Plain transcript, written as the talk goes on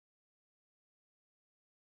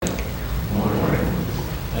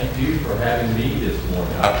you for having me this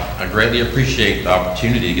morning. I greatly appreciate the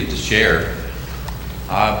opportunity to get to share.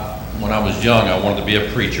 When I was young, I wanted to be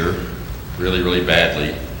a preacher really, really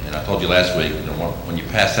badly. And I told you last week, when you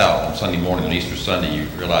pass out on Sunday morning on Easter Sunday, you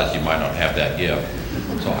realize you might not have that gift.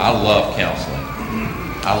 So I love counseling.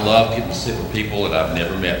 I love getting to sit with people that I've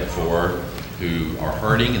never met before who are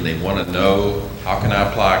hurting and they want to know, how can I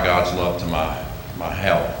apply God's love to my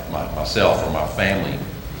health, myself or my family.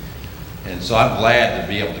 And so I'm glad to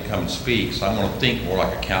be able to come and speak. So I'm going to think more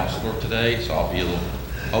like a counselor today. So I'll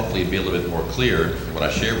hopefully be a little bit more clear in what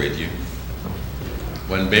I share with you.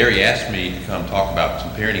 When Barry asked me to come talk about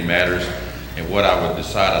some parenting matters and what I would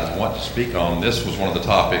decide I want to speak on, this was one of the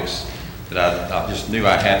topics that I just knew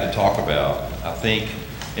I had to talk about. I think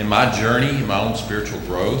in my journey, in my own spiritual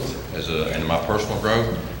growth and in my personal growth,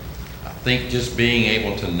 I think just being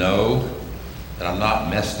able to know that I'm not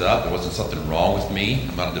messed up, there wasn't something wrong with me,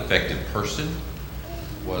 I'm not a defective person,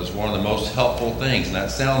 was one of the most helpful things. And that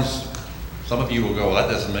sounds, some of you will go, well,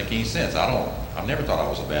 that doesn't make any sense. I've never thought I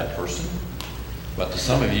was a bad person. But to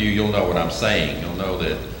some of you, you'll know what I'm saying. You'll know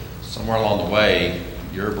that somewhere along the way,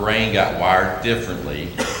 your brain got wired differently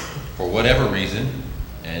for whatever reason,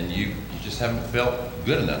 and you just haven't felt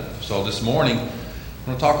good enough. So this morning, I'm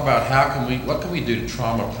going to talk about what can we do to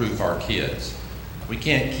trauma-proof our kids. We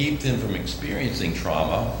can't keep them from experiencing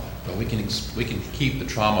trauma, but we can keep the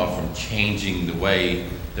trauma from changing the way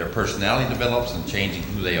their personality develops and changing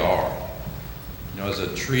who they are. You know, as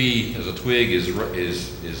a twig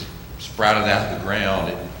is sprouted out of the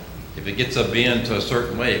ground, if it gets a bend to a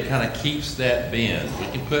certain way, it kind of keeps that bend.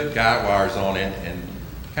 We can put guide wires on it and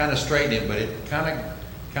kind of straighten it, but it kind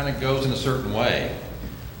of goes in a certain way.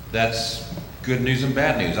 That's good news and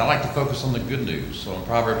bad news. I like to focus on the good news. So in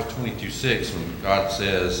Proverbs 22:6, when God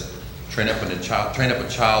says, train up a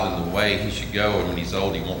child in the way he should go, and when he's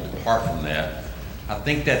old, he won't depart from that. I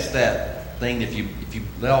think that's that thing. If you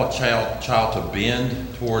allow a child to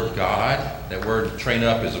bend toward God, that word train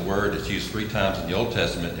up is a word that's used 3 times in the Old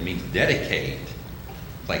Testament. It means dedicate.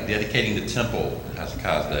 It's like dedicating the temple in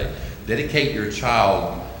Hezekiah's day. Dedicate your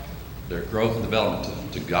child, their growth and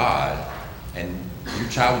development to God, and your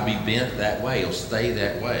child will be bent that way. It'll stay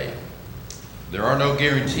that way. There are no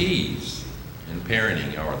guarantees in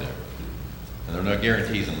parenting, are there? And there are no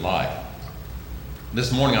guarantees in life.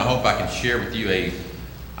 This morning, I hope I can share with you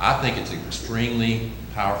I think it's an extremely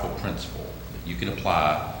powerful principle that you can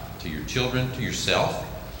apply to your children, to yourself,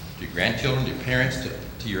 to your grandchildren, to your parents,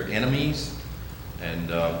 to your enemies.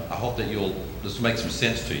 And I hope that this will make some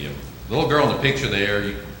sense to you. The little girl in the picture there,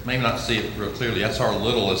 you may not see it real clearly. That's our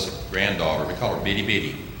littlest granddaughter. We call her Bitty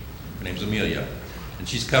Bitty. Her name's Amelia. And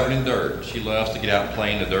she's covered in dirt. She loves to get out and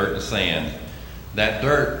play in the dirt and the sand. That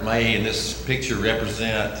dirt may, in this picture,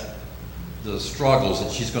 represent the struggles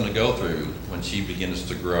that she's going to go through when she begins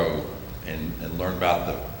to grow and learn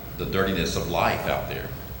about the dirtiness of life out there.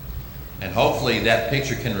 And hopefully that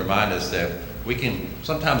picture can remind us that we can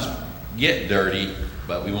sometimes get dirty,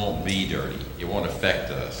 but we won't be dirty. It won't affect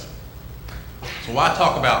us. So why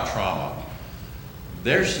talk about trauma?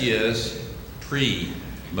 There she is,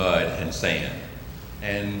 pre-mud and sand.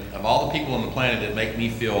 And of all the people on the planet that make me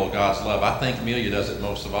feel God's love, I think Amelia does it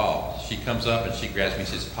most of all. She comes up and she grabs me and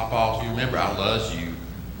says, Papa, you remember, I loves you.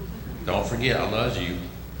 Don't forget, I loves you.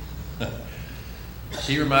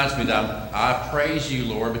 She reminds me that I praise you,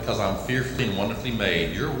 Lord, because I'm fearfully and wonderfully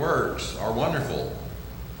made. Your works are wonderful.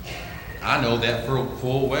 I know that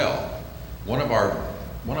full well. One of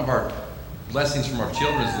our blessings from our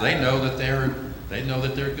children is they know that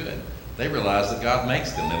they're good. They realize that God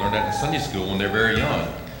makes them. They learn that in Sunday school when they're very young.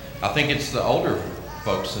 I think it's the older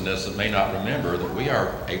folks in this that may not remember that we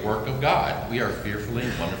are a work of God. We are fearfully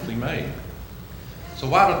and wonderfully made. So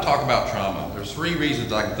why do I talk about trauma? There's 3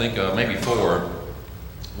 reasons I can think of, maybe 4.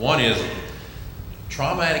 One is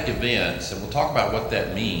traumatic events, and we'll talk about what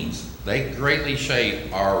that means. They greatly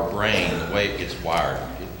shape our brain, the way it gets wired.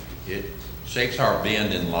 It shapes our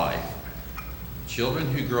bend in life. Children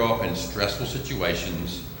who grow up in stressful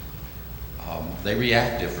situations, they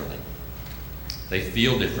react differently. They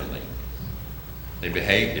feel differently. They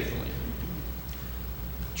behave differently.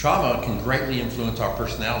 Trauma can greatly influence our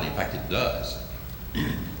personality. In fact, it does.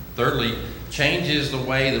 Thirdly, changes the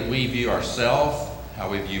way that we view ourselves, how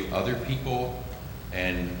we view other people,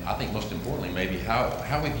 and I think most importantly, maybe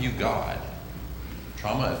how we view God.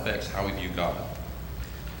 Trauma affects how we view God.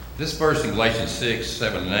 This verse in Galatians 6,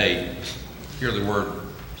 7, and 8, here the word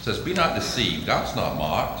says, be not deceived. God's not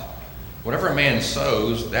mocked. Whatever a man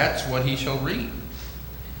sows, that's what he shall reap.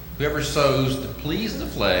 Whoever sows to please the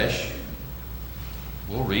flesh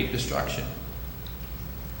will reap destruction.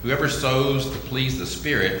 Whoever sows to please the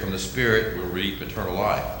Spirit, from the Spirit will reap eternal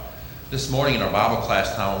life. This morning in our Bible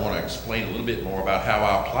class time, I want to explain a little bit more about how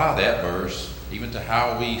I apply that verse even to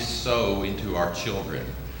how we sow into our children.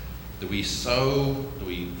 Do we sow, do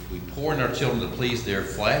we pour in our children to please their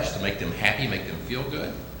flesh, to make them happy, make them feel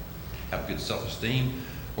good, have good self-esteem?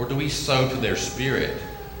 Or do we sow to their spirit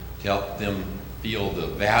to help them feel the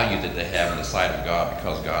value that they have in the sight of God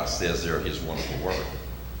because God says they're His wonderful work?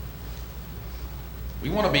 We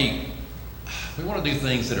want to do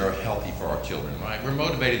things that are healthy for our children, right? We're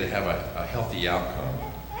motivated to have a healthy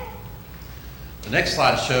outcome. The next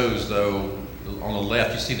slide shows, though, on the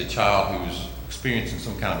left, you see the child who's experiencing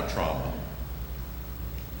some kind of a trauma.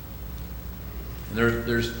 And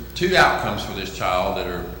there's two outcomes for this child that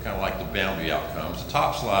are kind of like the boundary outcomes. The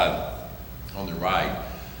top slide on the right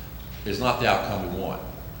is not the outcome we want,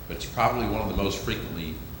 but it's probably one of the most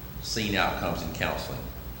frequently seen outcomes in counseling.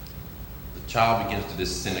 The child begins to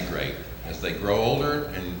disintegrate as they grow older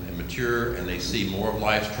and mature, and they see more of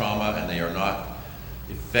life's trauma, and they are not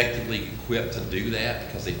effectively equipped to do that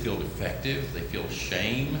because they feel defective, they feel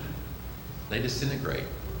shame. They disintegrate.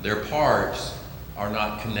 Their parts are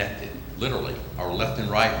not connected. Literally, our left and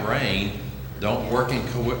right brain don't work in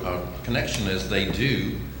connection as they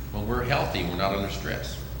do when we're healthy, we're not under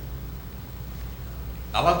stress.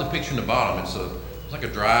 I love the picture in the bottom. It's like a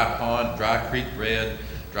dry pond, dry creek bed,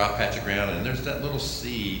 dry patch of ground, and there's that little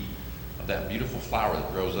seed of that beautiful flower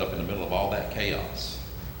that grows up in the middle of all that chaos.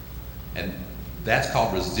 And that's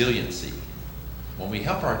called resiliency. When we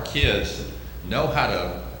help our kids know how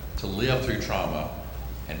to live through trauma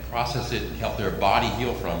and process it and help their body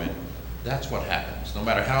heal from it, that's what happens. No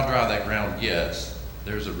matter how dry that ground gets,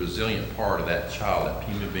 there's a resilient part of that child, that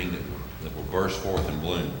human being that will burst forth and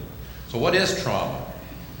bloom. So what is trauma?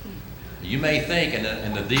 You may think in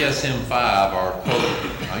the DSM-5, our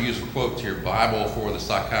quote, I'll use quotes here, Bible for the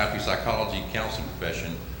psychiatry, psychology, counseling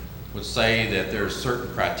profession, would say that there's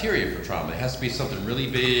certain criteria for trauma. It has to be something really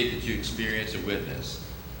big that you experience and witness.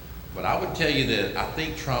 But I would tell you that I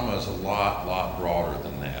think trauma is a lot broader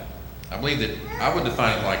than that. I believe that I would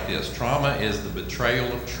define it like this. Trauma is the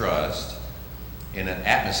betrayal of trust in an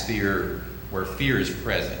atmosphere where fear is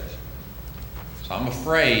present. So I'm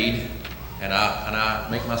afraid, and I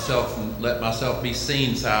make myself, let myself be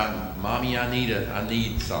seen, saying, Mommy, I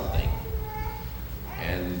need something.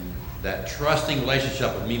 And that trusting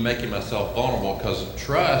relationship of me making myself vulnerable, because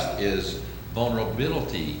trust is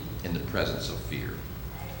vulnerability in the presence of fear.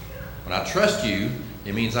 When I trust you,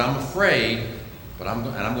 it means I'm afraid, but I'm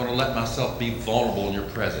going to let myself be vulnerable in your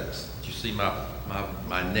presence. You see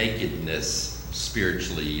my nakedness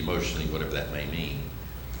spiritually, emotionally, whatever that may mean.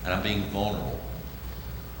 And I'm being vulnerable.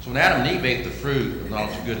 So when Adam and Eve ate the fruit of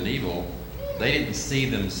knowledge of good and evil, they didn't see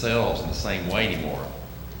themselves in the same way anymore.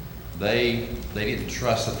 They didn't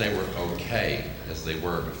trust that they were okay as they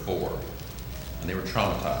were before. And they were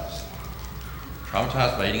traumatized.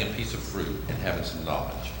 Traumatized by eating a piece of fruit and having some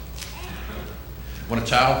knowledge. When a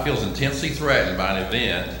child feels intensely threatened by an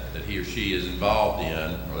event that he or she is involved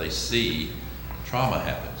in, or they see, trauma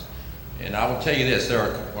happens. And I will tell you this, there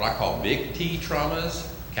are what I call big T traumas,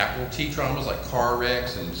 capital T traumas, like car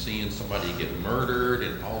wrecks and seeing somebody get murdered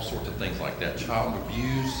and all sorts of things like that. Child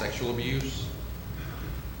abuse, sexual abuse.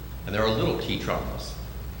 And there are little T traumas.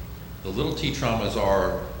 The little T traumas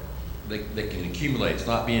are, they can accumulate. It's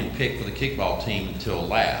not being picked for the kickball team until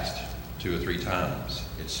last 2 or 3 times.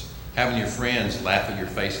 It's having your friends laugh at your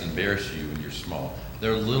face and embarrass you when you're small.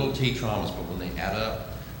 They're little T traumas, but when they add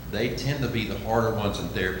up, they tend to be the harder ones in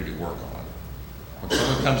therapy to work on. When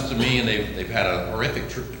someone comes to me and they've had a horrific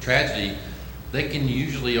tragedy, they can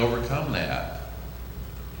usually overcome that.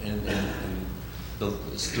 And the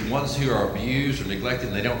ones who are abused or neglected,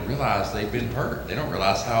 and they don't realize they've been hurt. They don't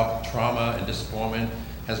realize how trauma and disappointment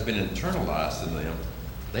has been internalized in them.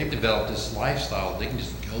 They've developed this lifestyle. They can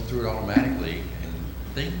just go through it automatically and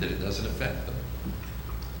think that it doesn't affect them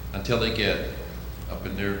until they get up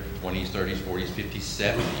in their 20s, 30s, 40s, 50s,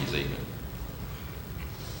 70s even.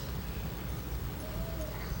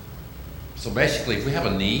 So basically, if we have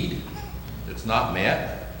a need that's not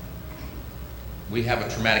met, we have a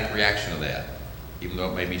traumatic reaction to that, even though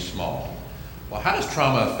it may be small. Well, how does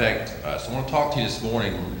trauma affect us? I want to talk to you this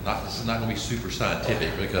morning. This is not going to be super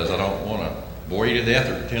scientific because I don't want to bore you to death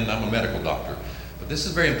or pretend I'm a medical doctor. But this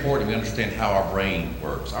is very important. We understand how our brain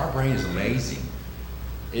works. Our brain is amazing.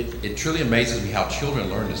 It truly amazes me how children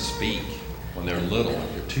learn to speak when they're little.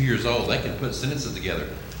 When they're 2 years old, they can put sentences together.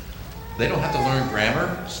 They don't have to learn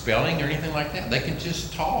grammar, spelling, or anything like that. They can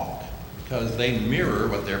just talk because they mirror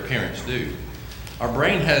what their parents do. Our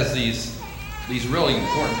brain has these really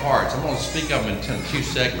important parts. I'm going to speak of them in 2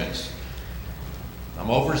 segments. I'm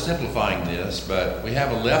oversimplifying this, but we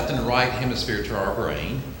have a left and right hemisphere to our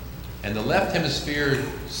brain. And the left hemisphere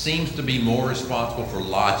seems to be more responsible for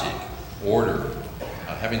logic, order,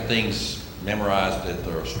 having things memorized that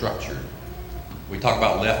are structured. We talk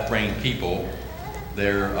about left-brain people.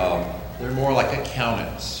 They're more like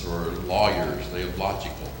accountants or lawyers. They're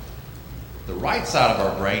logical. The right side of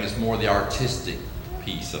our brain is more the artistic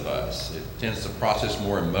piece of us. It tends to process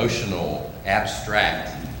more emotional,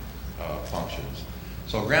 abstract functions.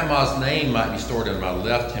 So grandma's name might be stored in my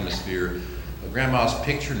left hemisphere, but grandma's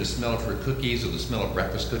picture and the smell of her cookies or the smell of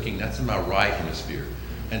breakfast cooking, that's in my right hemisphere.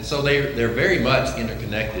 And so they're very much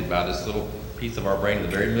interconnected by this little piece of our brain in the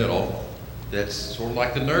very middle that's sort of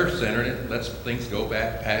like the nerve center, and it lets things go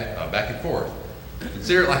back and forth.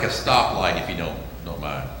 Consider it like a stoplight if you don't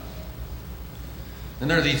mind. And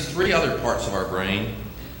there are these three other parts of our brain,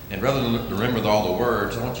 and rather than remember all the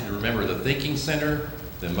words, I want you to remember the thinking center,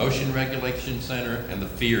 the emotion regulation center, and the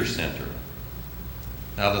fear center.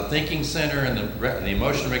 Now the thinking center and the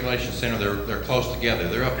emotion regulation center, they're close together.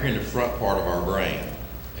 They're up here in the front part of our brain.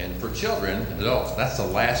 And for children and adults, that's the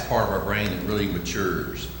last part of our brain that really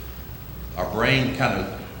matures. Our brain kind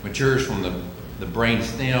of matures from the brain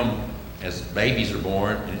stem as babies are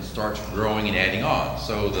born, and it starts growing and adding on.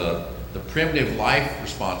 So the primitive life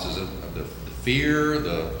responses of the fear,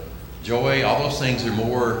 the joy, all those things are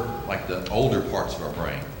more like the older parts of our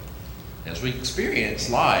brain. As we experience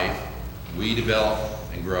life, we develop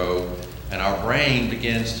and grow, and our brain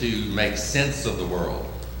begins to make sense of the world.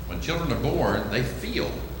 When children are born, they feel.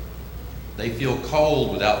 They feel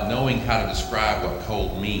cold without knowing how to describe what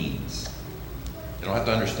cold means. They don't have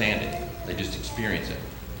to understand it. They just experience it.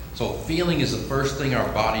 So feeling is the first thing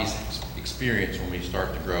our bodies experience when we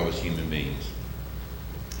start to grow as human beings.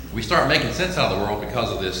 We start making sense out of the world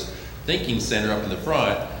because of this thinking center up in the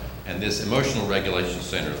front and this emotional regulation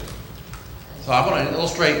center. So I want to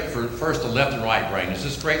illustrate for first the left and right brain. There's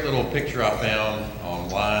this great little picture I found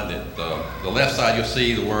online that the left side you'll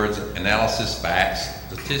see the words analysis, facts,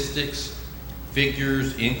 statistics,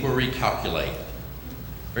 figures, inquiry, calculate.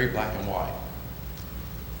 Very black and white.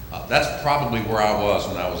 That's probably where I was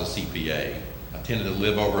when I was a CPA. I tended to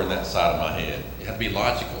live over in that side of my head. It had to be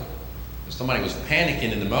logical. If somebody was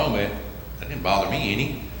panicking in the moment, that didn't bother me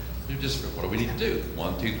any. It was just, what do we need to do?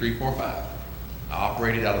 1, 2, 3, 4, 5. I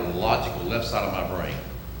operated out of the logical left side of my brain.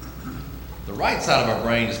 The right side of our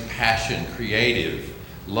brain is passion, creative,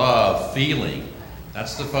 love, feeling.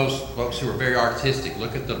 That's the folks who are very artistic.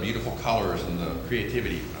 Look at the beautiful colors and the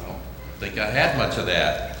creativity. I don't think I had much of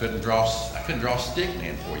that. I couldn't draw stick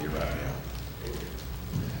man for you right now.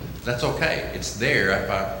 That's okay. It's there. If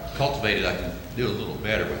I cultivate it, I can do a little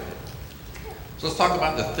better with it. So let's talk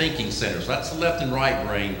about the thinking centers. That's the left and right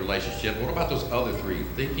brain relationship. What about those other three?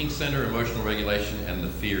 Thinking center, emotional regulation, and the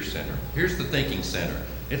fear center. Here's the thinking center.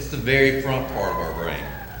 It's the very front part of our brain.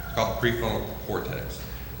 It's called the prefrontal cortex.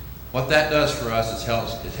 What that does for us is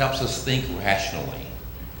it helps us think rationally.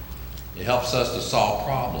 It helps us to solve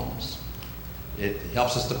problems. It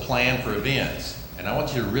helps us to plan for events. And I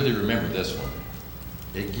want you to really remember this one.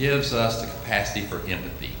 It gives us the capacity for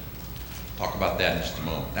empathy. Talk about that in just a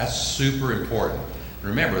moment. That's super important.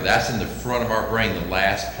 Remember, that's in the front of our brain, the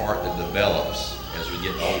last part that develops as we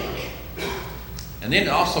get older. And then it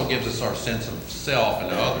also gives us our sense of self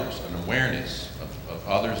and others, an awareness of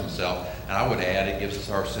others and self. And I would add, it gives us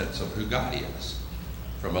our sense of who God is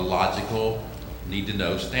from a logical,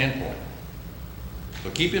 need-to-know standpoint. So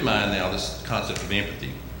keep in mind now this concept of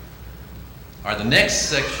empathy. All right, the next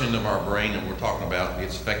section of our brain that we're talking about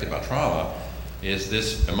gets affected by trauma is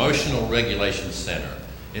this emotional regulation center.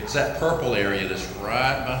 It's that purple area that's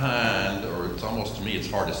right behind, or it's almost, to me, it's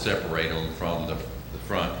hard to separate them from the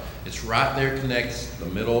front. It's right there, connects the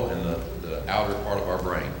middle and the outer part of our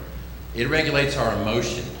brain. It regulates our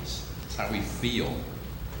emotions. It's how we feel.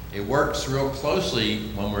 It works real closely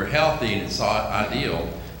when we're healthy and it's ideal.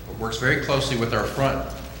 It works very closely with our front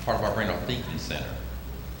part of our brain, our thinking center.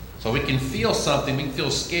 So we can feel something, we can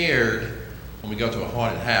feel scared when we go to a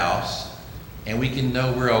haunted house, and we can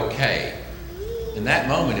know we're okay. In that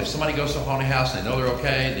moment, if somebody goes to a haunted house and they know they're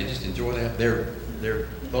okay, they just enjoy that,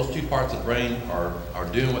 those two parts of the brain are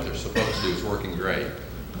doing what they're supposed to do. It's working great.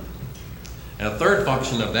 And a third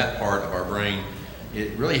function of that part of our brain,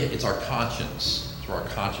 it's our conscience. It's where our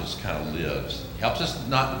conscience kind of lives. It helps us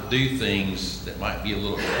not do things that might be a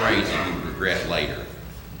little crazy we regret later.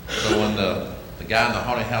 So when the guy in the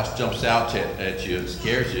haunted house jumps out at you and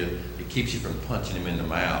scares you, it keeps you from punching him in the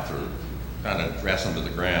mouth or trying to dress him to the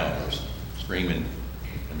ground or screaming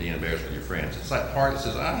and being embarrassed with your friends. It's that part that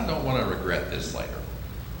says, I don't want to regret this later.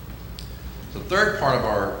 So the third part of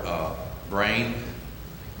our brain,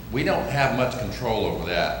 we don't have much control over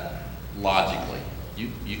that logically.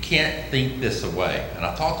 you can't think this away. And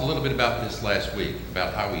I talked a little bit about this last week,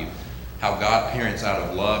 about how God parents out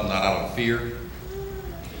of love, not out of fear.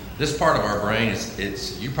 This part of our brain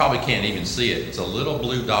it's you probably can't even see it. It's a little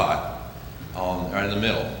blue dot right in the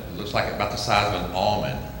middle. It looks like about the size of an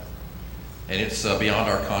almond, and it's beyond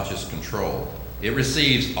our conscious control. It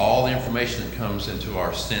receives all the information that comes into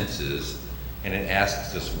our senses, and it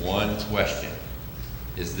asks us one question: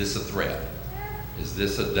 is this a threat? Is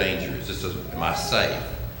this a danger? Am I safe?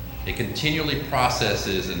 It continually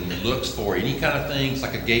processes and looks for any kind of things,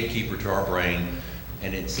 like a gatekeeper to our brain,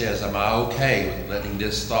 and it says, am I okay with letting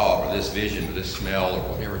this thought or this vision or this smell or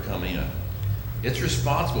whatever come in? It's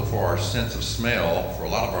responsible for our sense of smell, for a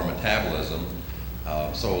lot of our metabolism,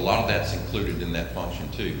 so a lot of that's included in that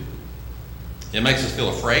function too. It makes us feel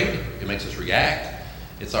afraid. It makes us react.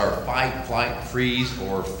 It's our fight, flight, freeze,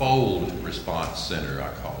 or fold response center,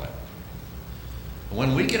 I call it.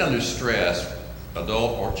 When we get under stress,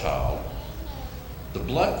 adult or child, the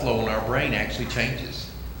blood flow in our brain actually changes.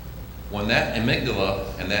 When that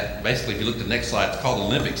amygdala, and that basically, if you look at the next slide, it's called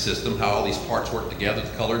the limbic system, how all these parts work together,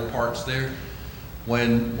 the colored parts there.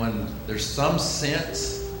 When there's some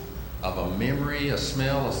sense of a memory, a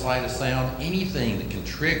smell, a sight, a sound, anything that can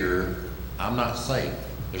trigger, I'm not safe,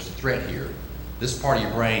 there's a threat here, this part of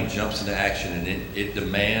your brain jumps into action, and it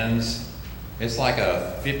demands. It's like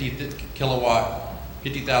a 50,000 kilowatt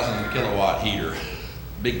heater,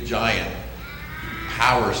 big giant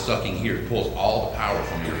power sucking heater. It pulls all the power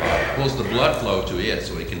from your body. It pulls the blood flow to it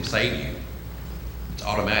so it can save you. It's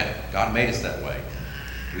automatic. God made us that way.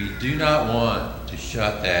 We do not want to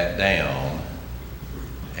shut that down,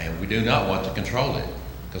 and we do not want to control it,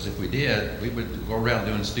 because if we did, we would go around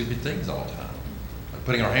doing stupid things all the time. Like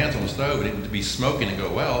putting our hands on the stove and it would be smoking and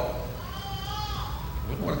go, well,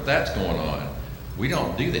 what if that's going on? We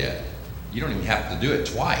don't do that. You don't even have to do it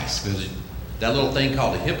twice, because that little thing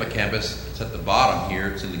called the hippocampus, it's at the bottom here,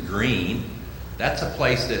 it's in the green. That's a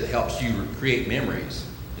place that helps you create memories.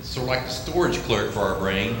 It's sort of like the storage clerk for our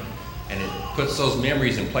brain, and it puts those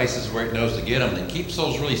memories in places where it knows to get them. It keeps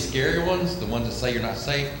those really scary ones, the ones that say you're not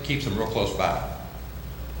safe, it keeps them real close by.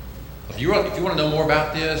 If you want to know more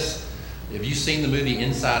about this, have you seen the movie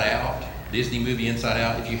Inside Out, Disney movie Inside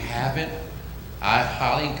Out? If you haven't, I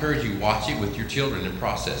highly encourage you, watch it with your children and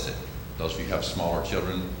process it. Those of you who have smaller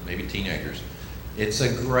children, maybe teenagers. It's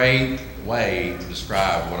a great way to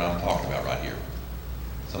describe what I'm talking about right here.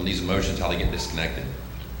 Some of these emotions, how they get disconnected.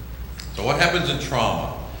 So what happens in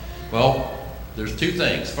trauma? Well, there's two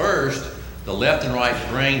things. First, the left and right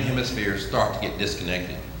brain hemispheres start to get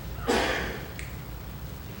disconnected.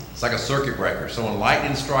 It's like a circuit breaker. So when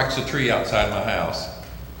lightning strikes a tree outside my house,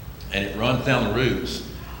 and it runs down the roots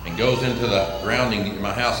and goes into the grounding in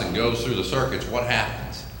my house and goes through the circuits, what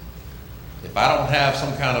happens? If I don't have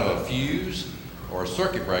some kind of a fuse or a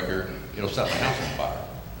circuit breaker, it'll set my house on fire.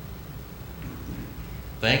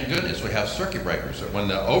 Thank goodness we have circuit breakers. So when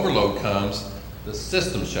the overload comes, the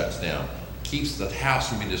system shuts down, keeps the house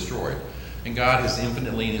from being destroyed. And God has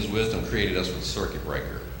infinitely in His wisdom created us with a circuit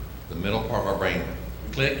breaker. The middle part of our brain,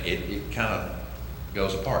 click, it kind of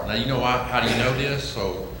goes apart. Now you know why? How do you know this?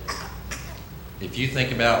 So if you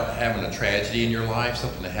think about having a tragedy in your life,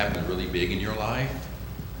 something that happened really big in your life,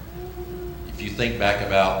 if you think back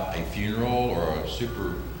about a funeral or a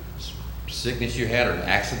super sickness you had or an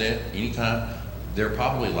accident, anytime, there are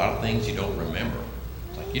probably a lot of things you don't remember.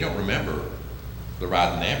 It's like you don't remember the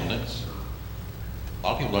ride in the ambulance. A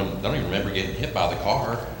lot of people don't even remember getting hit by the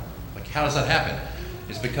car. Like, how does that happen?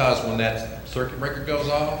 It's because when that circuit breaker goes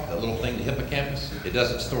off, that little thing, the hippocampus, it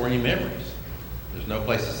doesn't store any memories. There's no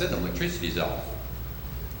place to sit them. Electricity's off.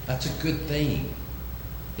 That's a good thing.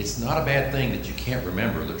 It's not a bad thing that you can't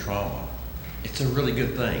remember the trauma. It's a really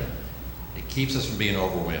good thing. It keeps us from being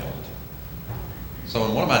overwhelmed. So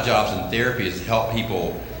one of my jobs in therapy is to help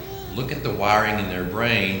people look at the wiring in their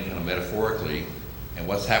brain, kind of metaphorically, and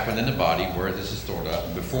what's happened in the body, where this is stored up.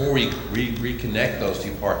 And before we reconnect those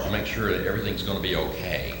two parts to make sure that everything's going to be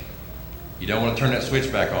okay. You don't want to turn that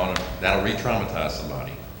switch back on. That'll re-traumatize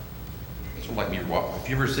somebody. It's sort of like me. If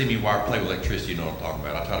you ever see me play with electricity, you know what I'm talking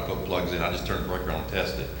about. I try to put plugs in. I just turn the breaker on and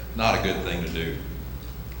test it. Not a good thing to do.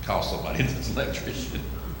 Call somebody that's an electrician.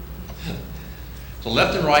 So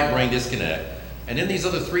left and right brain disconnect. And then these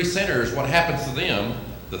other three centers, what happens to them,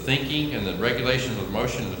 the thinking and the regulation of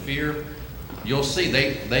emotion and the fear, you'll see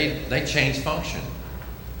they change function.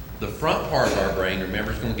 The front part of our brain,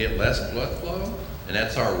 remember, is going to get less blood flow, and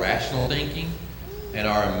that's our rational thinking and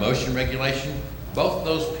our emotion regulation. Both of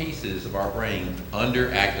those pieces of our brain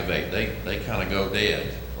underactivate. They kind of go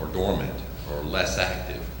dead or dormant or less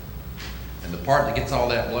active. And the part that gets all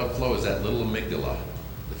that blood flow is that little amygdala,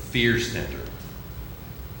 the fear center.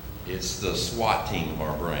 It's the SWAT team of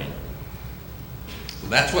our brain. So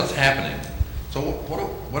that's what's happening. So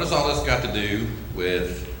what does all this got to do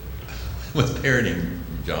with parenting,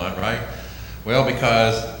 John, right? Well,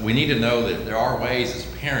 because we need to know that there are ways as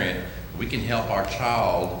a parent we can help our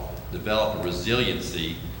child develop a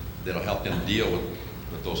resiliency that'll help them deal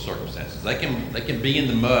with those circumstances. They can be in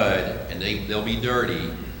the mud and they'll be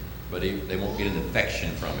dirty, but they won't get an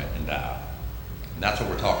infection from it and die. And that's what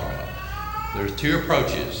we're talking about. There's two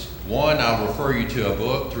approaches. One, I'll refer you to a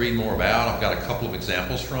book to read more about. I've got a couple of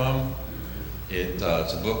examples from. It's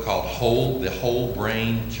a book called The Whole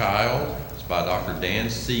Brain Child. It's by Dr. Dan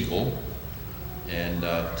Siegel and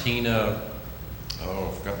Tina,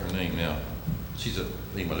 I forgot her name now.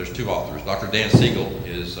 Anyway, there's two authors. Dr. Dan Siegel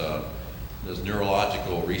does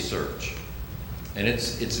neurological research. And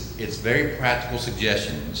it's very practical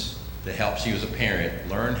suggestions that helps you as a parent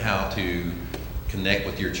learn how to connect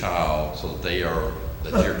with your child so that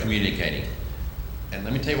you're communicating. And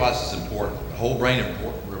let me tell you why this is important. The whole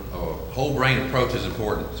brain approach is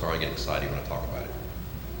important. Sorry, I get excited when I talk about it.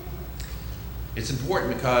 It's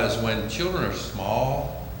important because when children are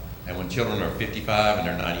small and when children are 55 and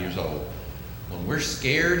they're 90 years old, when we're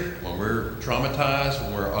scared, when we're traumatized,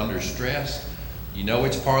 when we're under stress, you know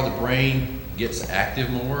which part of the brain gets active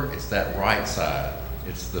more? It's that right side.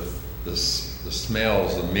 It's the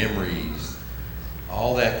smells, the memories,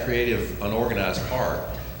 all that creative, unorganized part.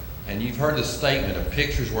 And you've heard the statement, a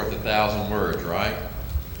picture's worth 1,000 words, right?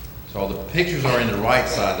 So the pictures are in the right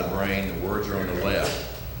side of the brain, the words are on the left.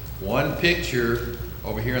 One picture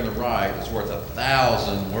over here on the right is worth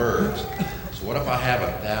 1,000 words. So what if I have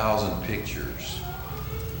 1,000 pictures?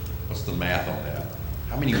 What's the math on that?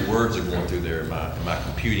 How many words are going through there in my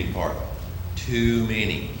computing part? Too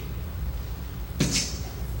many.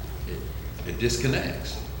 It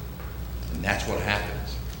disconnects. And that's what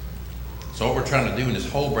happens. So what we're trying to do in this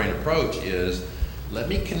whole brain approach is let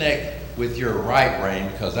me connect with your right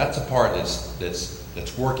brain because that's a part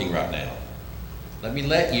that's working right now. Let me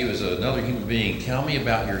let you as another human being tell me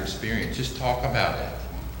about your experience. Just talk about it.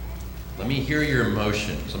 Let me hear your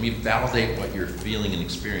emotions. Let me validate what you're feeling and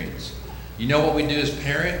experience. You know what we do as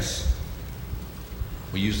parents?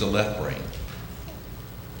 We use the left brain.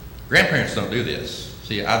 Grandparents don't do this.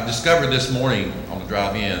 See, I discovered this morning on the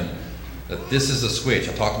drive in that this is a switch.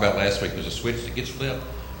 I talked about last week. There's a switch that gets flipped.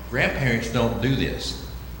 Grandparents don't do this.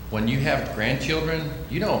 When you have grandchildren,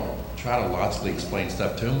 you don't try to logically explain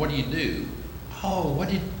stuff to them. What do? Oh,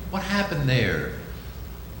 what happened there?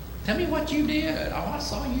 Tell me what you did. Oh, I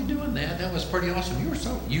saw you doing that. That was pretty awesome.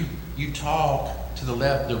 You talk to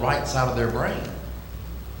the right side of their brain.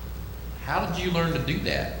 How did you learn to do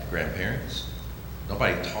that, grandparents?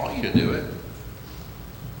 Nobody taught you to do it.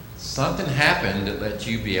 Something happened that let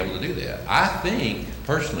you be able to do that. I think,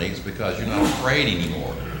 personally, it's because you're not afraid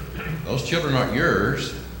anymore. Those children aren't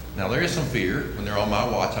yours. Now, there is some fear. When they're on my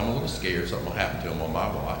watch, I'm a little scared something will happen to them on my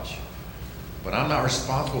watch. But I'm not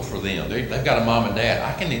responsible for them. They've got a mom and dad.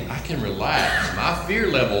 I can relax. My fear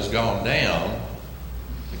level's gone down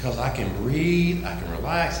because I can breathe, I can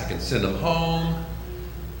relax, I can send them home.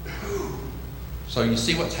 So you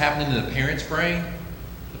see what's happening in the parent's brain?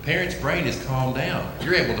 The parent's brain is calmed down.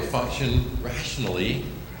 You're able to function rationally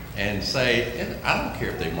and say, I don't care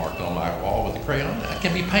if they marked on my wall with a crayon. That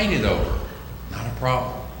can be painted over. Not a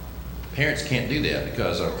problem. Parents can't do that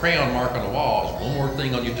because a crayon mark on the wall is one more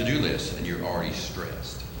thing on your to-do list and you're already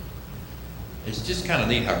stressed. It's just kind of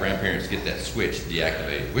neat how grandparents get that switch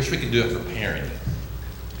deactivated. Wish we could do it for parenting.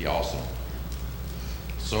 It'd be awesome.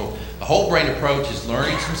 So the whole brain approach is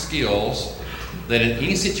learning some skills that in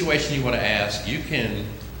any situation you want to ask, you can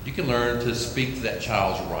learn to speak to that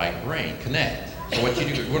child's right brain, connect. So what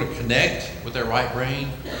you do, we're going to connect with their right brain.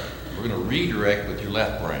 We're going to redirect with your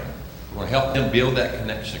left brain. We're going to help them build that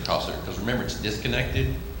connection across there because remember, it's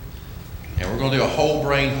disconnected. And we're going to do a whole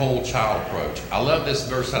brain, whole child approach. I love this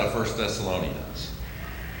verse out of 1 Thessalonians.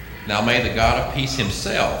 Now may the God of peace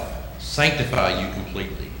himself sanctify you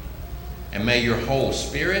completely. And may your whole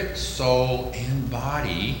spirit, soul, and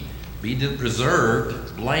body be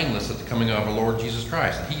preserved blameless at the coming of our Lord Jesus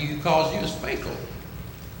Christ. And he who calls you is faithful,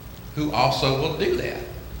 who also will do that.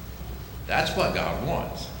 That's what God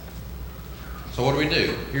wants. So what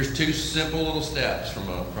do? Here's two simple little steps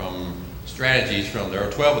from strategies from, there are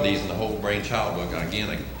 12 of these in the whole brain child book. And again,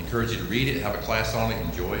 I encourage you to read it, have a class on it,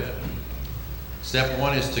 enjoy it. Step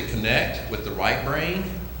one is to connect with the right brain,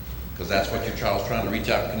 because that's what your child's trying to reach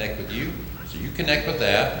out and connect with you. So you connect with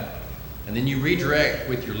that, and then you redirect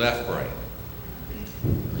with your left brain.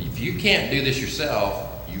 If you can't do this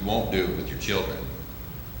yourself, you won't do it with your children.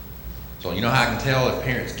 So you know how I can tell if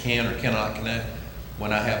parents can or cannot connect?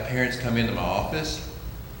 When I have parents come into my office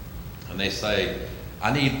and they say,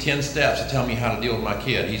 I need 10 steps to tell me how to deal with my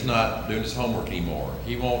kid. He's not doing his homework anymore.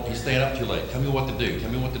 He's staying up too late. Tell me what to do.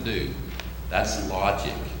 Tell me what to do. That's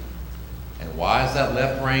logic. And why is that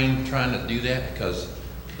left brain trying to do that? Because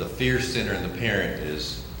the fear center in the parent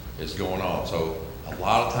is going on. So a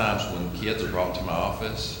lot of times when kids are brought to my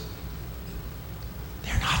office,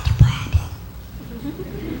 they're not the problem.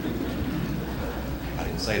 I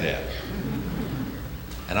didn't say that.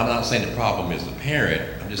 And I'm not saying the problem is the parent.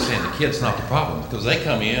 I'm just saying the kid's not the problem. Because they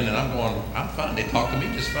come in and I'm going, I'm fine. They talk to me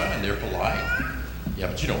just fine. They're polite. Yeah,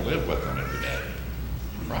 but you don't live with them every day.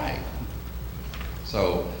 Right.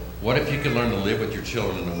 So what if you could learn to live with your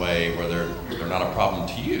children in a way where they're not a problem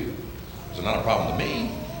to you? They're not a problem to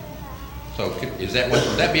me. So would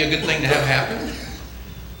that be a good thing to have happen?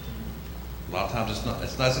 A lot of times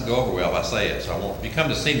it doesn't go over well if I say it. So if you come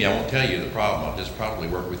to see me, I won't tell you the problem. I'll just probably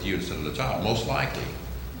work with you instead of the child, most likely,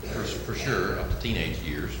 for sure, up to teenage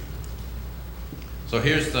years. So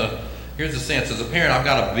here's the sense. As a parent, I've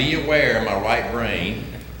got to be aware in my right brain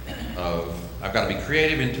of, I've got to be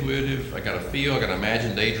creative, intuitive, I've got to feel, I've got to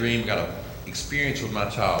imagine, daydream, I've got to experience with my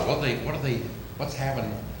child. What's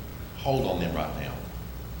having hold on them right now?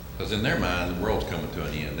 Because in their mind, the world's coming to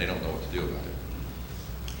an end. They don't know what to do about it.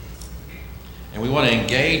 And we want to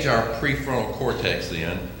engage our prefrontal cortex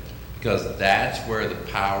then, because that's where the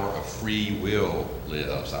power of free will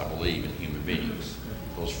lives, I believe, in human beings.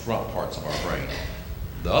 Those front parts of our brain.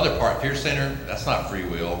 The other part, fear center, that's not free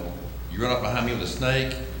will. You run up behind me with a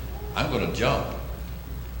snake, I'm going to jump.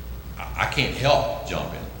 I can't help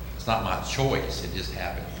jumping. It's not my choice. It just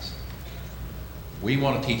happens. We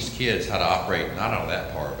want to teach kids how to operate not out of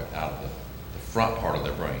that part, but out of the front part of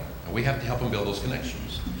their brain. And we have to help them build those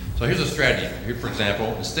connections. So here's a strategy. Here, for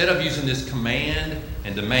example, instead of using this command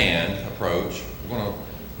and demand approach, we're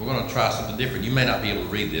going to try something different. You may not be able to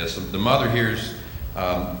read this. The mother hears,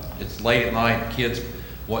 it's late at night, kids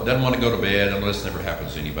doesn't want to go to bed, unless it never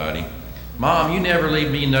happens to anybody. Mom, you never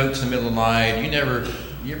leave me notes in the middle of the night.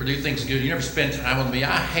 You ever do things good. You never spend time with me.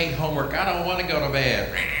 I hate homework. I don't want to go to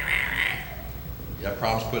bed. You have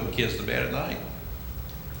problems putting kids to bed at night?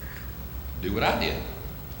 Do what I did.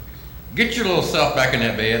 Get your little self back in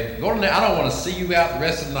that bed. Go in there. I don't want to see you out the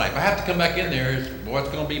rest of the night. If I have to come back in there, boy, it's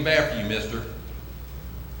going to be bad for you, mister.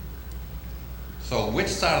 So which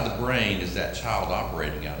side of the brain is that child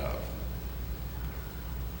operating out of?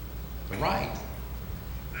 The right.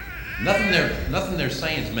 Nothing they're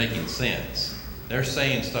saying is making sense. They're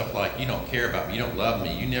saying stuff like, you don't care about me, you don't love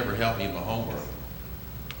me, you never help me with my homework.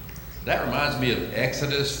 That reminds me of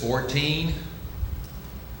Exodus 14.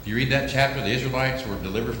 If you read that chapter, the Israelites were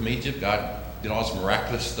delivered from Egypt. God did all this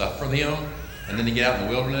miraculous stuff for them. And then they get out in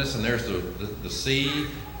the wilderness, and there's the sea,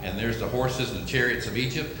 and there's the horses and the chariots of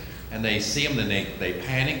Egypt. And they see them, and they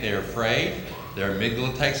panic, they're afraid. Their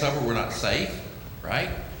amygdala takes over, we're not safe, right?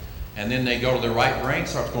 And then they go to their right brain,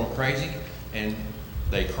 starts going crazy, and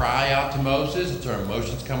they cry out to Moses. It's their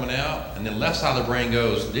emotions coming out. And then left side of the brain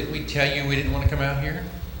goes, didn't we tell you we didn't want to come out here?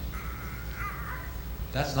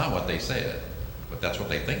 That's not what they said, but that's what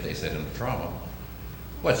they think they said in the trauma.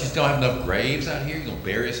 What, you still have enough graves out here? You're going to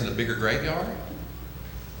bury us in a bigger graveyard?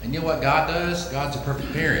 And you know what God does? God's a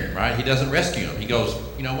perfect parent, right? He doesn't rescue them. He goes,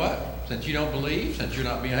 you know what? Since you don't believe, since you're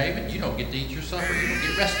not behaving, you don't get to eat your supper. You don't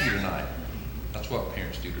get rescued tonight. That's what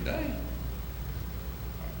parents do today.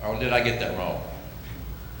 Or did I get that wrong?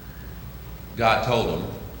 God told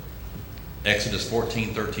them, Exodus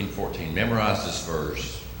 14, 13, 14. Memorize this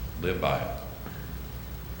verse. Live by it.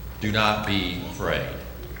 Do not be afraid.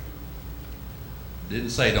 It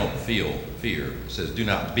didn't say don't feel fear. It says do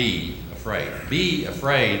not be afraid. Be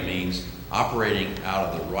afraid means operating out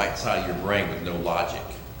of the right side of your brain with no logic.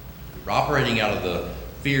 Operating out of the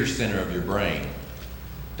fear center of your brain.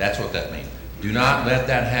 That's what that means. Do not let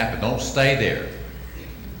that happen. Don't stay there.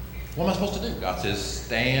 What am I supposed to do? God says,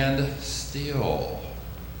 stand still.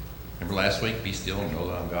 Remember last week, be still and know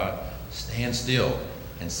that I'm God? Stand still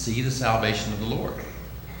and see the salvation of the Lord.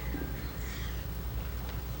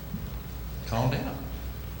 Calm down.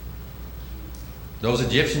 Those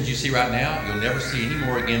Egyptians you see right now, you'll never see any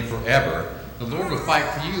more again forever. The Lord will fight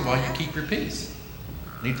for you while you keep your peace.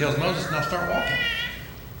 And he tells Moses, now start walking.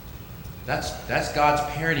 That's God's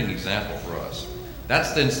parenting example for us.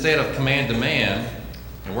 That's the, instead of command demand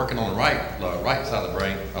and working on the right side of the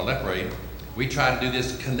brain, left brain, we try to do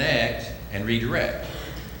this connect and redirect.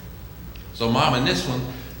 So mom in this one,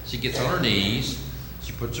 she gets on her knees,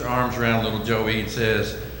 she puts her arms around little Joey and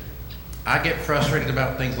says, I get frustrated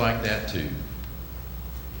about things like that too.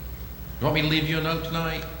 You want me to leave you a note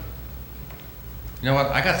tonight? You know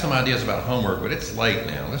what, I got some ideas about homework, but it's late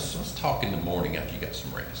now. Let's talk in the morning after you got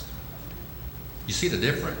some rest. You see the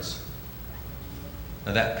difference?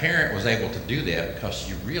 Now that parent was able to do that because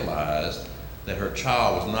she realized that her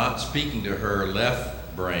child was not speaking to her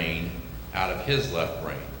left brain out of his left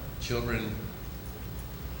brain. Children,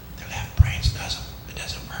 their left brains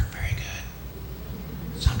doesn't work very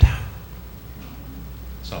good. Sometimes.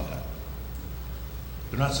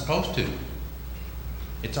 They're not supposed to.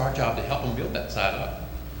 It's our job to help them build that side up.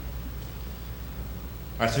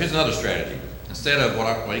 All right, so here's another strategy. Instead of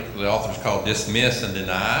what the authors call dismiss and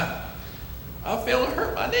deny, I feel it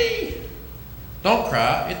hurt my knee. Don't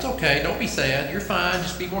cry. It's okay. Don't be sad. You're fine.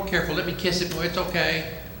 Just be more careful. Let me kiss it. It's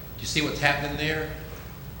okay. Do you see what's happening there?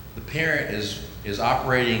 The parent is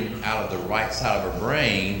operating out of the right side of her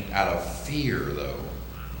brain out of fear, though.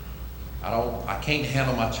 I can't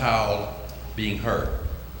handle my child being hurt.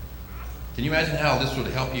 Can you imagine how this would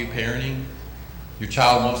help you parenting? Your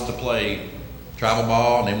child wants to play travel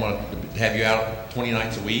ball and they want to have you out 20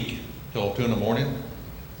 nights a week till 2 in the morning,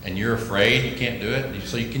 and you're afraid you can't do it.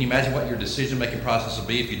 So can you imagine what your decision-making process will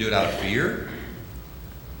be if you do it out of fear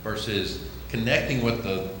versus connecting with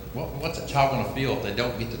what's a child going to feel if they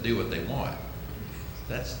don't get to do what they want?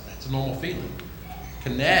 That's a normal feeling.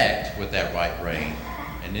 Connect with that right brain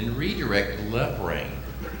and then redirect the left brain.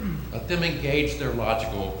 Let them engage their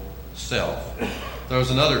logical self. There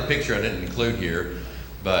was another picture I didn't include here,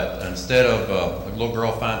 but instead of a little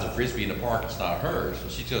girl finds a Frisbee in the park, it's not hers. So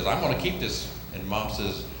she says, I'm going to keep this. And mom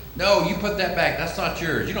says, no, you put that back. That's not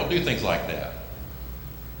yours. You don't do things like that.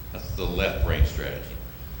 That's the left brain strategy.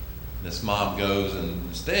 This mom goes and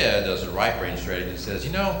instead does the right brain strategy and says,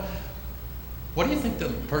 what do you think the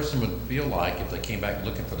person would feel like if they came back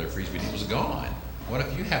looking for their Frisbee and it was gone? What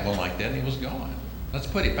if you had one like that and it was gone? Let's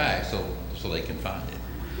put it back so they can find it.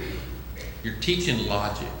 You're teaching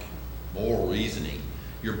logic, moral reasoning.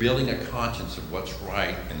 You're building a conscience of what's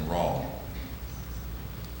right and wrong.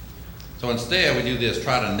 So instead, we do this,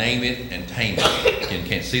 try to name it and tame it. You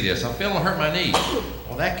can't see this. I'm feeling hurt my knee.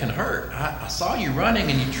 Well, that can hurt. I saw you running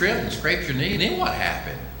and you tripped and scraped your knee. Then what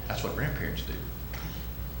happened? That's what grandparents do.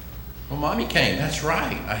 Well, mommy came. That's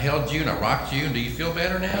right. I held you and I rocked you. And do you feel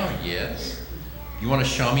better now? Yes. You want to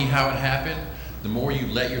show me how it happened? The more you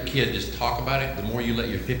let your kid just talk about it, the more you let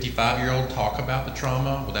your 55-year-old talk about the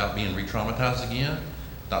trauma without being re-traumatized again,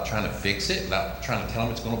 without trying to fix it, without trying to tell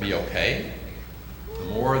them it's going to be okay, the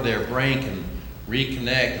more their brain can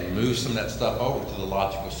reconnect and move some of that stuff over to the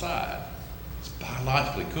logical side. It's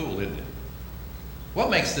biologically cool, isn't it? What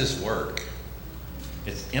makes this work?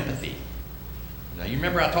 It's empathy. Now, you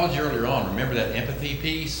remember I told you earlier on, remember that empathy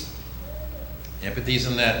piece? Empathy's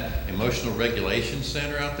in that emotional regulation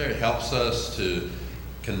center out there. It helps us to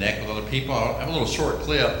connect with other people. I have a little short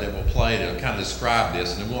clip that we'll play to kind of describe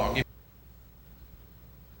this, and then I'll give.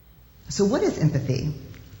 So what is empathy,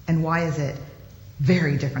 and why is it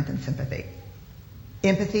very different than sympathy?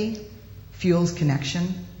 Empathy fuels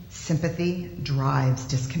connection. Sympathy drives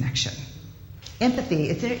disconnection. Empathy,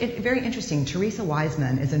 it's very interesting. Teresa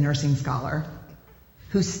Wiseman is a nursing scholar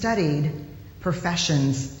who studied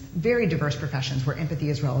professions, very diverse professions where empathy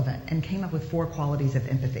is relevant, and came up with 4 qualities of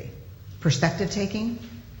empathy. Perspective taking,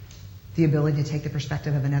 the ability to take the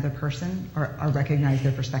perspective of another person or recognize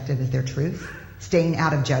their perspective as their truth. Staying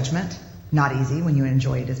out of judgment, not easy when you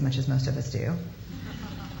enjoy it as much as most of us do.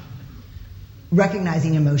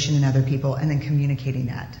 Recognizing emotion in other people and then communicating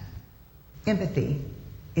that. Empathy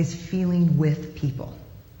is feeling with people.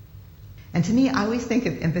 And to me, I always think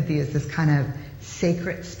of empathy as this kind of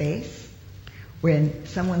sacred space when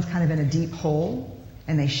someone's kind of in a deep hole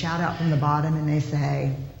and they shout out from the bottom and they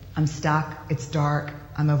say, I'm stuck, it's dark,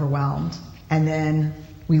 I'm overwhelmed. And then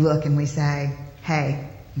we look and we say, hey,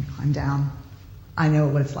 I'm down. I know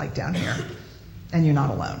what it's like down here. And you're not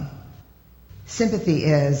alone. Sympathy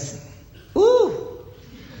is, ooh,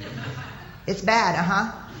 it's bad,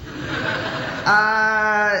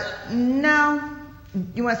 no.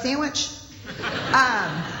 You want a sandwich?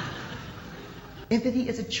 Empathy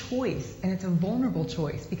is a choice, and it's a vulnerable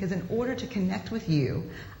choice, because in order to connect with you,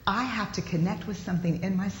 I have to connect with something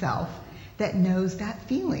in myself that knows that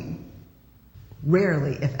feeling.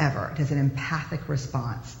 Rarely, if ever, does an empathic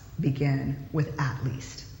response begin with at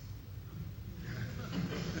least.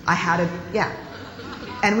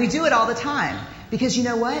 And we do it all the time, because you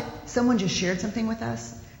know what? Someone just shared something with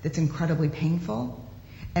us that's incredibly painful,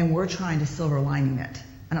 and we're trying to silver lining it.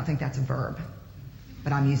 I don't think that's a verb,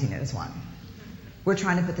 but I'm using it as one. We're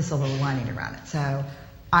trying to put the silver lining around it. So,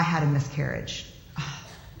 I had a miscarriage. Oh,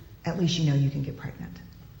 at least you know you can get pregnant.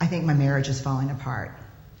 I think my marriage is falling apart.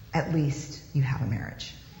 At least you have a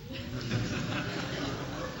marriage.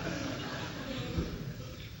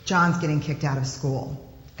 John's getting kicked out of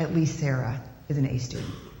school. At least Sarah is an A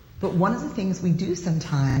student. But one of the things we do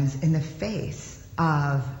sometimes in the face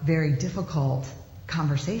of very difficult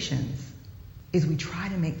conversations is we try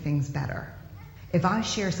to make things better. If I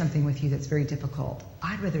share something with you that's very difficult,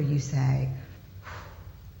 I'd rather you say,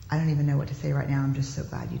 I don't even know what to say right now, I'm just so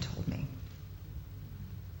glad you told me.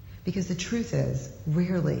 Because the truth is,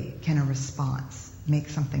 rarely can a response make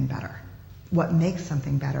something better. What makes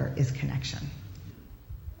something better is connection.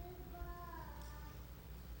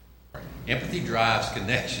 Empathy drives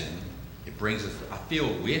connection. It brings us, I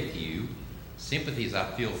feel with you. Sympathy is I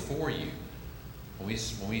feel for you. When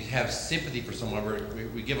we have sympathy for someone,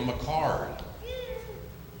 we give them a card.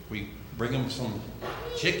 We bring them some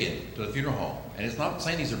chicken to the funeral home. And it's not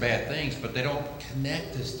saying these are bad things, but they don't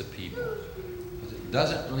connect us to people. It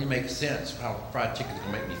doesn't really make sense how fried chicken is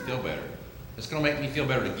going to make me feel better. It's going to make me feel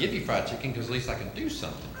better to give you fried chicken because at least I can do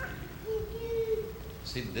something for you.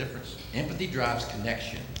 See the difference? Empathy drives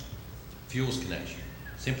connection, fuels connection.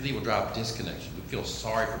 Sympathy will drive disconnection. We feel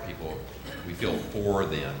sorry for people. We feel for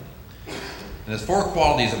them. And there's 4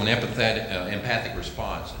 qualities of an empathic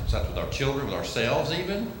response. It's up with our children, with ourselves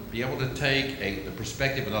even. Be able to take the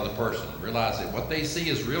perspective of another person. Realize that what they see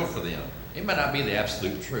is real for them. It might not be the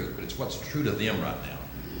absolute truth, but it's what's true to them right now.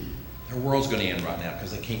 Their world's going to end right now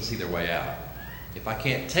because they can't see their way out. If I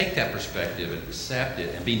can't take that perspective and accept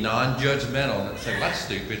it and be non-judgmental and say, well, that's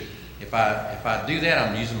stupid. If I do that,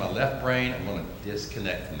 I'm using my left brain. I'm going to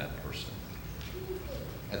disconnect from that person.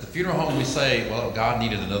 At the funeral home, we say, well, God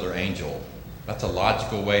needed another angel. That's a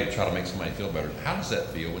logical way to try to make somebody feel better. How does that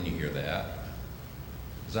feel when you hear that?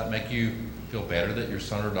 Does that make you feel better that your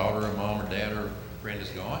son or daughter or mom or dad or friend is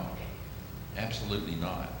gone? Absolutely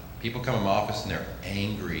not. People come in my office and they're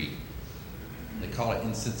angry. They call it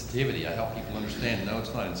insensitivity. I help people understand, no,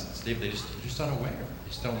 it's not insensitivity. They're just unaware. They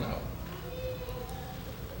just don't know.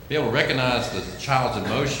 Be able to recognize the child's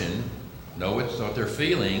emotion, know what they're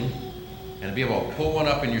feeling, and be able to pull one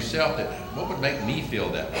up in yourself that what would make me feel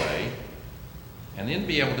that way, and then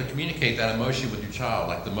be able to communicate that emotion with your child,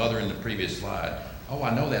 like the mother in the previous slide. Oh,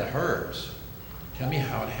 I know that hurts. Tell me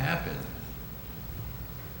how it happened.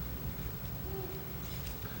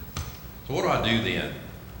 So what do I do then?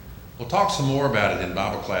 We'll talk some more about it in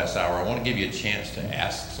Bible class hour. I want to give you a chance to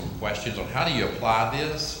ask some questions on how do you apply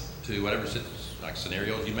this to whatever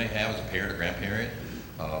scenarios you may have as a parent or grandparent,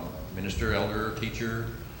 minister, elder, teacher.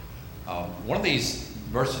 One of these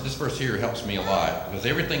verses, this verse here helps me a lot because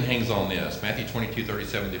everything hangs on this. Matthew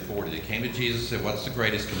 22:37-40. They came to Jesus and said, what's the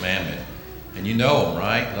greatest commandment? And you know them,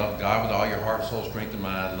 right? Love God with all your heart, soul, strength, and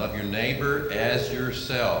mind. Love your neighbor as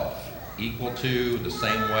yourself, equal to, the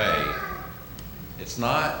same way. It's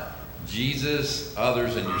not Jesus,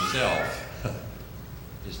 others, and yourself.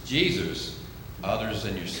 It's Jesus, others,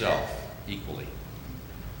 and yourself equally.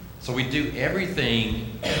 So we do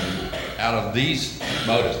everything out of these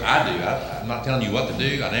motives. I do. I'm not telling you what to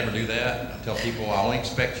do. I never do that. I tell people I only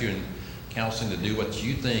expect you in counseling to do what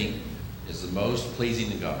you think is the most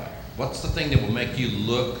pleasing to God. What's the thing that will make you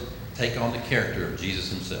take on the character of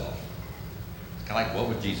Jesus himself? It's kind of like, what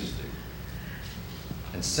would Jesus do?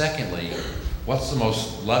 And secondly, what's the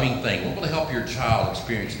most loving thing? What will help your child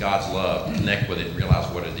experience God's love, connect with it, and realize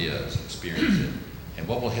what it is, experience it? And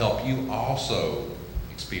what will help you also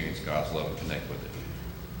experience God's love and connect with it?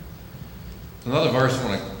 Another verse I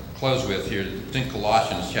want to close with here. It's in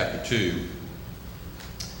Colossians chapter 2.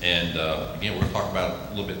 And again, we're going to talk about it a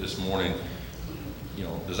little bit this morning. You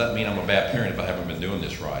know, does that mean I'm a bad parent if I haven't been doing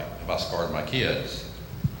this right? Have I scarred my kids?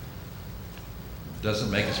 Doesn't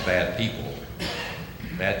make us bad people.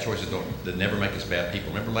 Bad choices that never make us bad people.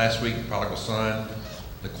 Remember last week, the prodigal son,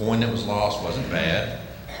 the coin that was lost wasn't bad.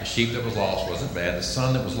 The sheep that was lost wasn't bad. The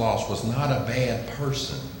son that was lost was not a bad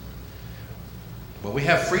person. But we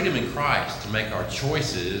have freedom in Christ to make our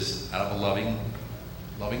choices out of a loving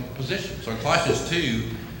position. So in Colossians 2,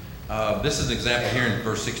 this is an example here in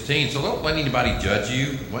verse 16. So don't let anybody judge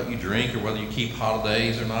you, what you drink, or whether you keep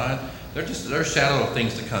holidays or not. They're a shadow of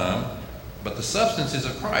things to come. But the substance is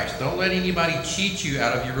of Christ. Don't let anybody cheat you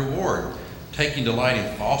out of your reward, taking delight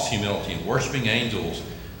in false humility and worshiping angels,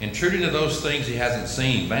 intruding into those things he hasn't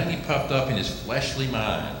seen, vainly puffed up in his fleshly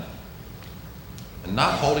mind, and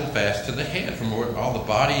not holding fast to the head, from where all the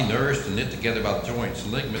body, nourished and knit together by the joints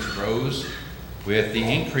and ligaments, grows with the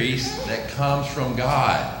increase that comes from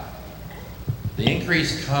God. The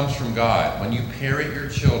increase comes from God. When you parent your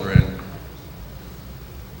children,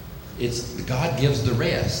 God gives the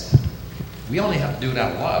rest. We only have to do it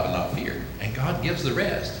out of love and not fear. And God gives the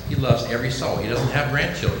rest. He loves every soul. He doesn't have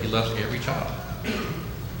grandchildren. He loves every child.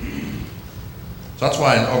 So that's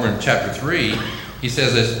why over in chapter 3, he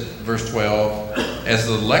says this, verse 12, as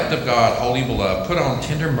the elect of God, holy and beloved, put on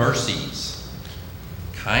tender mercies,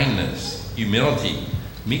 kindness, humility,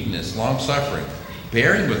 meekness, long-suffering,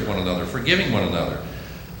 bearing with one another, forgiving one another.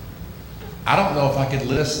 I don't know if I could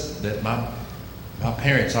list that my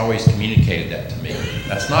parents always communicated that to me.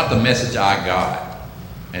 That's not the message I got.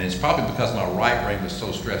 And it's probably because my right brain was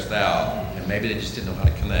so stressed out, and maybe they just didn't know how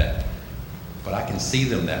to connect. But I can see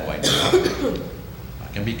them that way now. I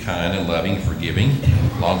can be kind and loving, forgiving,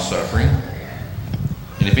 long-suffering.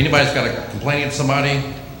 And if anybody's got a complaint against somebody,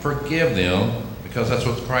 forgive them, because that's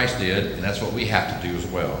what Christ did, and that's what we have to do as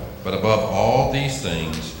well. But above all these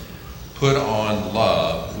things, put on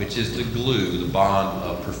love, which is the glue, the bond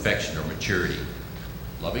of perfection or maturity.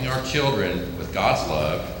 Loving our children with God's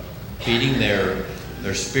love, feeding their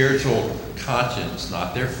spiritual conscience,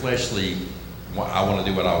 not their fleshly, I want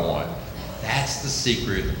to do what I want. That's the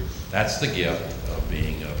secret, that's the gift of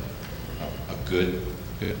being a good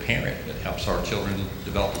parent that helps our children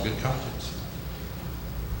develop a good conscience.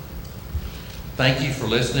 Thank you for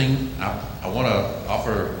listening. I want to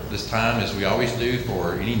offer this time, as we always do,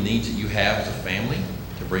 for any needs that you have as a family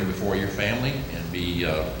to bring before your family and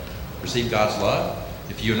receive God's love.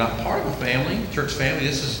 If you're not part of a family, church family,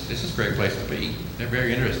 this is a great place to be. They're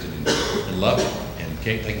very interested in loving and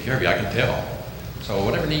taking care of you, I can tell. So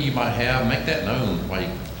whatever need you might have, make that known while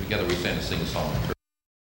together we stand and sing a song.